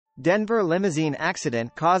Denver limousine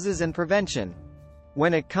accident causes and prevention.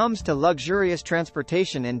 When it comes to luxurious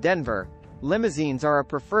transportation in Denver, limousines are a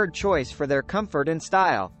preferred choice for their comfort and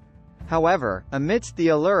style. However, amidst the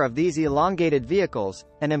allure of these elongated vehicles,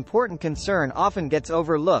 an important concern often gets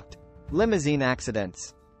overlooked: limousine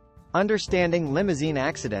accidents. Understanding limousine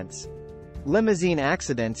accidents. Limousine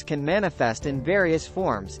accidents can manifest in various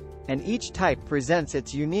forms, and each type presents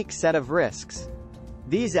its unique set of risks.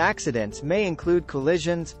 These accidents may include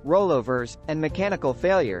collisions, rollovers, and mechanical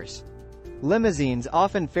failures. Limousines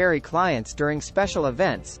often ferry clients during special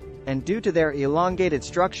events, and due to their elongated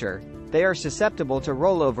structure, they are susceptible to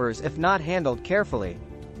rollovers if not handled carefully.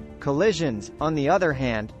 Collisions, on the other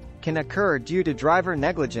hand, can occur due to driver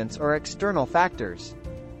negligence or external factors.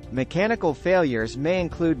 Mechanical failures may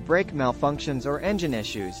include brake malfunctions or engine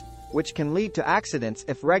issues, which can lead to accidents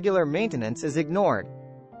if regular maintenance is ignored.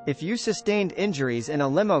 If you sustained injuries in a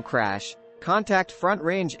limo crash, contact Front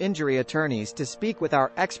Range Injury Attorneys to speak with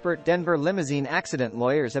our expert Denver limousine accident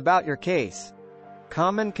lawyers about your case.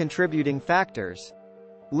 Common contributing factors.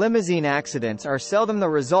 Limousine accidents are seldom the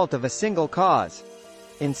result of a single cause.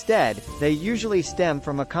 Instead, they usually stem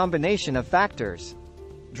from a combination of factors.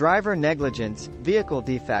 Driver negligence, vehicle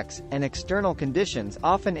defects, and external conditions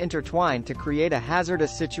often intertwine to create a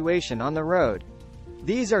hazardous situation on the road.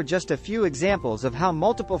 These are just a few examples of how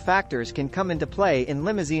multiple factors can come into play in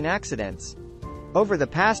limousine accidents. Over the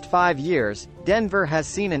past 5 years, Denver has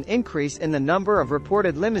seen an increase in the number of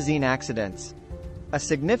reported limousine accidents. A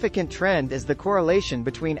significant trend is the correlation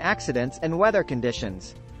between accidents and weather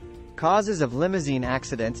conditions. Causes of limousine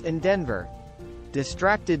accidents in Denver: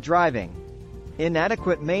 distracted driving,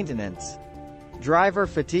 inadequate maintenance, driver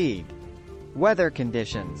fatigue, weather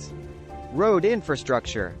conditions, road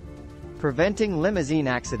infrastructure. Preventing limousine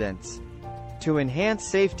accidents. To enhance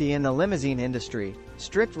safety in the limousine industry,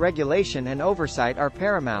 strict regulation and oversight are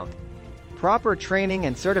paramount. Proper training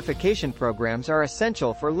and certification programs are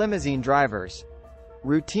essential for limousine drivers.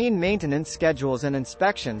 Routine maintenance schedules and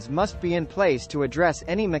inspections must be in place to address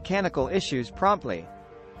any mechanical issues promptly.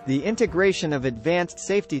 The integration of advanced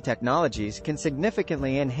safety technologies can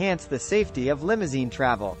significantly enhance the safety of limousine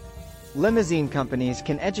travel. Limousine companies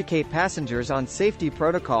can educate passengers on safety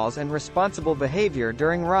protocols and responsible behavior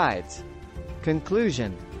during rides.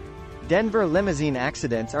 Conclusion. Denver limousine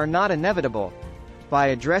accidents are not inevitable. By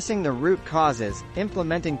addressing the root causes,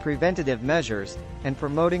 implementing preventative measures, and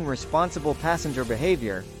promoting responsible passenger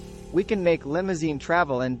behavior, we can make limousine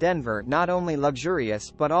travel in Denver not only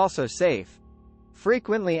luxurious but also safe.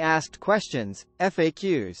 Frequently asked questions,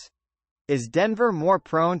 FAQs. Is Denver more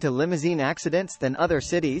prone to limousine accidents than other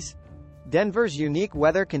cities? Denver's unique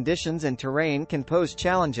weather conditions and terrain can pose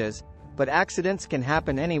challenges, but accidents can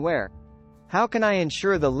happen anywhere. How can I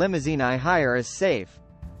ensure the limousine I hire is safe?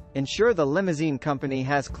 Ensure the limousine company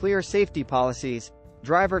has clear safety policies,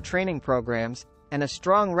 driver training programs, and a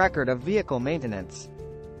strong record of vehicle maintenance.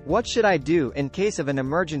 What should I do in case of an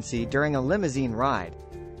emergency during a limousine ride?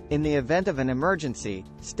 In the event of an emergency,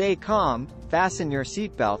 stay calm, fasten your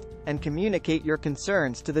seatbelt, and communicate your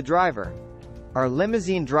concerns to the driver. Are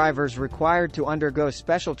limousine drivers required to undergo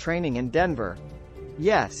special training in Denver?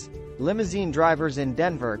 Yes. Limousine drivers in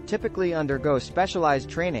Denver typically undergo specialized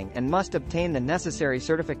training and must obtain the necessary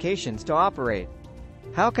certifications to operate.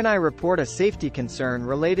 How can I report a safety concern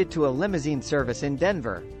related to a limousine service in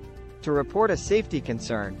Denver? To report a safety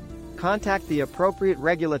concern, contact the appropriate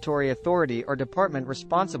regulatory authority or department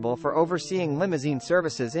responsible for overseeing limousine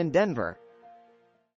services in Denver.